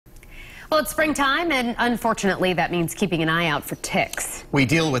Well, it's springtime, and unfortunately, that means keeping an eye out for ticks. We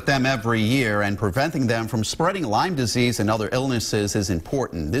deal with them every year, and preventing them from spreading Lyme disease and other illnesses is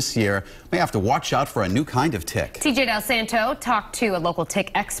important. This year, we have to watch out for a new kind of tick. TJ Del Santo talked to a local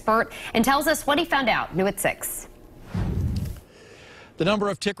tick expert and tells us what he found out. New at 6. The number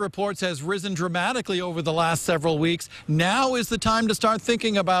of tick reports has risen dramatically over the last several weeks. Now is the time to start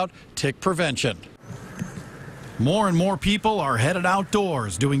thinking about tick prevention. More and more people are headed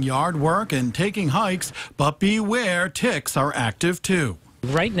outdoors, doing yard work and taking hikes, but beware, ticks are active too.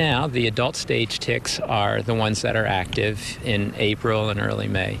 Right now, the adult stage ticks are the ones that are active in April and early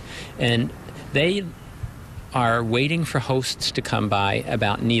May, and they are waiting for hosts to come by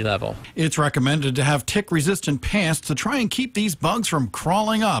about knee level. It's recommended to have tick-resistant pants to try and keep these bugs from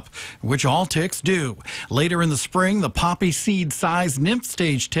crawling up, which all ticks do. Later in the spring, the poppy seed-sized nymph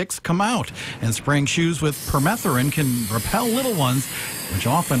stage ticks come out, and spraying shoes with permethrin can repel little ones, which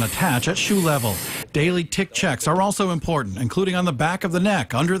often attach at shoe level. Daily tick checks are also important, including on the back of the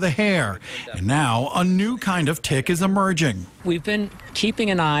neck, under the hair. And now, a new kind of tick is emerging. We've been keeping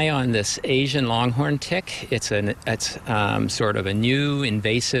an eye on this Asian Longhorn Tick. It's sort of a new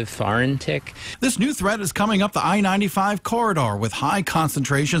invasive foreign tick. This new threat is coming up the I-95 corridor with high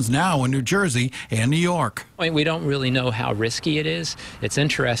concentrations now in New Jersey and New York. We don't really know how risky it is. It's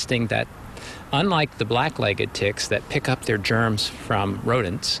interesting that unlike the black-legged ticks that pick up their germs from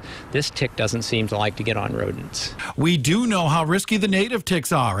rodents, this tick doesn't seem to like to get on rodents. We do know how risky the native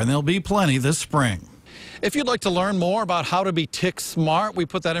ticks are, and there'll be plenty this spring. If you'd like to learn more about how to be tick smart, we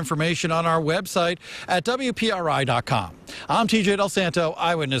put that information on our website at WPRI.com. I'm TJ Del Santo,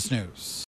 Eyewitness News.